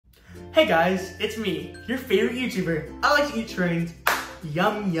Hey guys, it's me, your favorite YouTuber. I like to eat trains,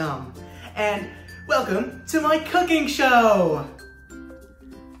 yum yum. And welcome to my cooking show.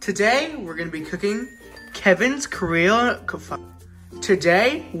 Today, we're gonna be cooking Kevin's Korean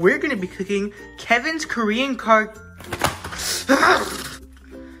Today, we're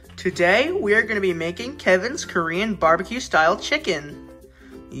gonna be making Kevin's Korean barbecue style chicken.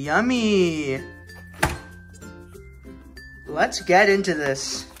 Yummy. Let's get into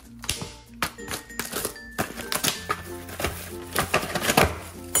this.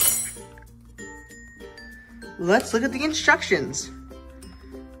 Let's look at the instructions.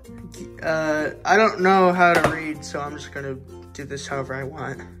 I don't know how to read, so I'm just gonna do this however I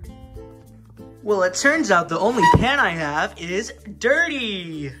want. Well, it turns out the only pan I have is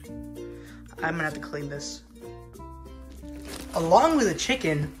dirty. I'm gonna have to clean this. Along with the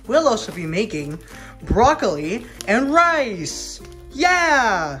chicken, we'll also be making broccoli and rice.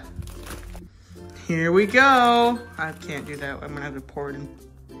 Yeah! Here we go. I can't do that. I'm gonna have to pour it in.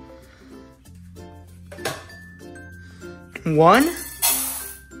 1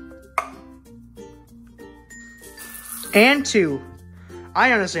 and 2.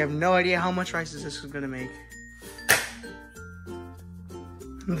 I honestly have no idea how much rice this is gonna make.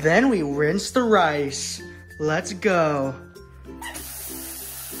 Then we rinse the rice. Let's go.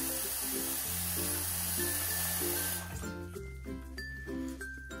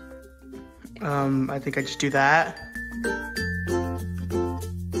 I think I just do that.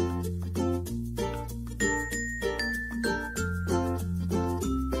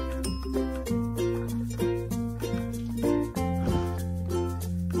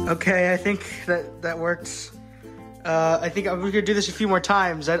 Okay, I think that works. I think we're gonna do this a few more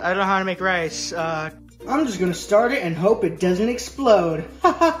times. I don't know how to make rice. I'm just gonna start it and hope it doesn't explode.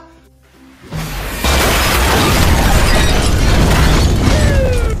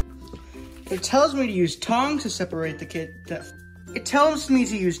 It tells me to use tongs to separate the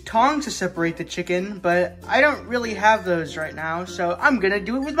chicken, but I don't really have those right now, so I'm gonna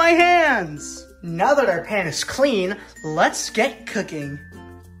do it with my hands. Now that our pan is clean, let's get cooking.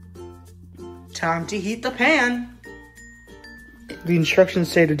 Time to heat the pan. The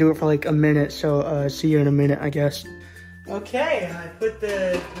instructions say to do it for like a minute, so see you in a minute, I guess. Okay, I put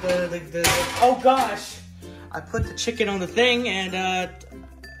oh gosh. I put the chicken on the thing, and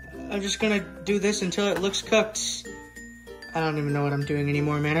I'm just gonna do this until it looks cooked. I don't even know what I'm doing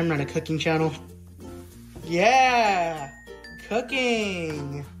anymore, man. I'm not a cooking channel. Yeah,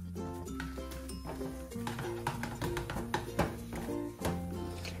 cooking.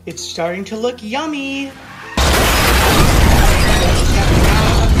 It's starting to look yummy.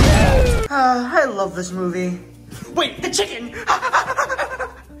 I love this movie. Wait, the chicken!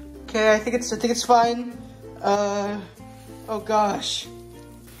 Okay, I think it's fine. Oh gosh.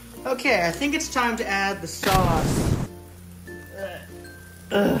 Okay, I think it's time to add the sauce.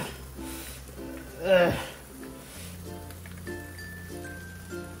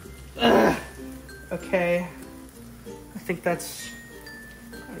 Okay, I think that's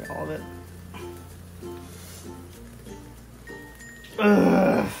all of it.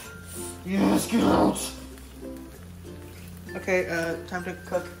 Yes, get out. Okay, time to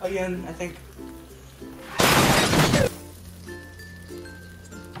cook again, I think.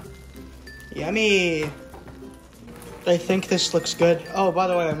 Yummy. I think this looks good. Oh, by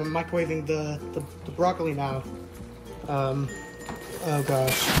the way, I'm microwaving the broccoli now. Oh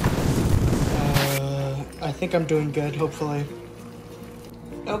gosh. I think I'm doing good, hopefully.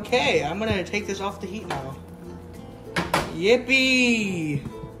 Okay, I'm gonna take this off the heat now. Yippee!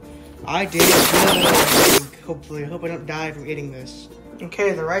 I did it good. Hopefully, I hope I don't die from eating this.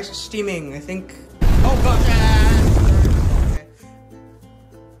 Okay, the rice is steaming, I think. Oh gosh!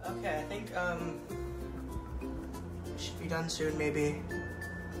 Okay, I think, should be done soon, maybe.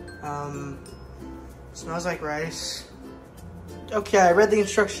 Smells like rice. Okay, I read the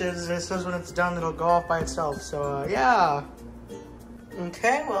instructions, and it says when it's done, it'll go off by itself, so, yeah.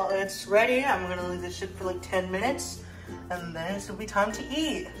 Okay, well, it's ready. I'm gonna leave this shit for like 10 minutes, and then it'll be time to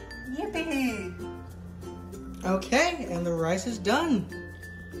eat. Yippee! Okay, and the rice is done.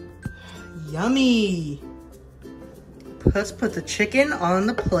 Yummy! Let's put the chicken on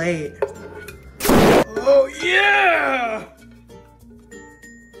the plate. Oh, yeah!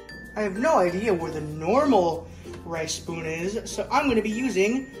 I have no idea where the normal rice spoon is, so I'm gonna be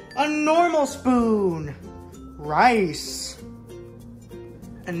using a normal spoon. Rice.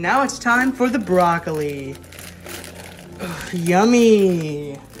 And now it's time for the broccoli. Ugh,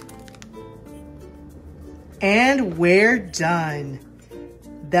 yummy. And we're done.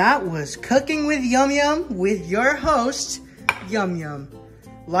 That was Cooking with Yum Yum with your host, Yum Yum.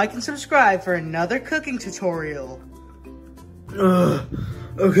 like and subscribe for another cooking tutorial.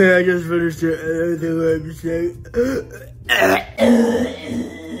 Okay, I just finished it.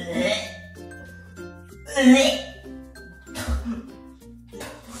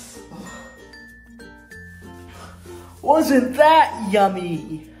 Wasn't that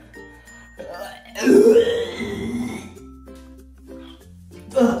yummy?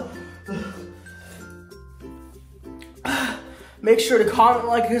 Make sure to comment,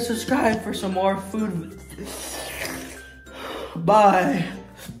 like, and subscribe for some more food. Bye.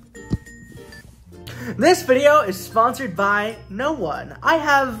 This video is sponsored by no one. I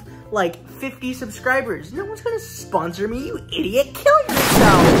have like 50 subscribers. No one's gonna sponsor me, you idiot. Kill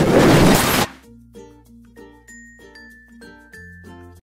yourself.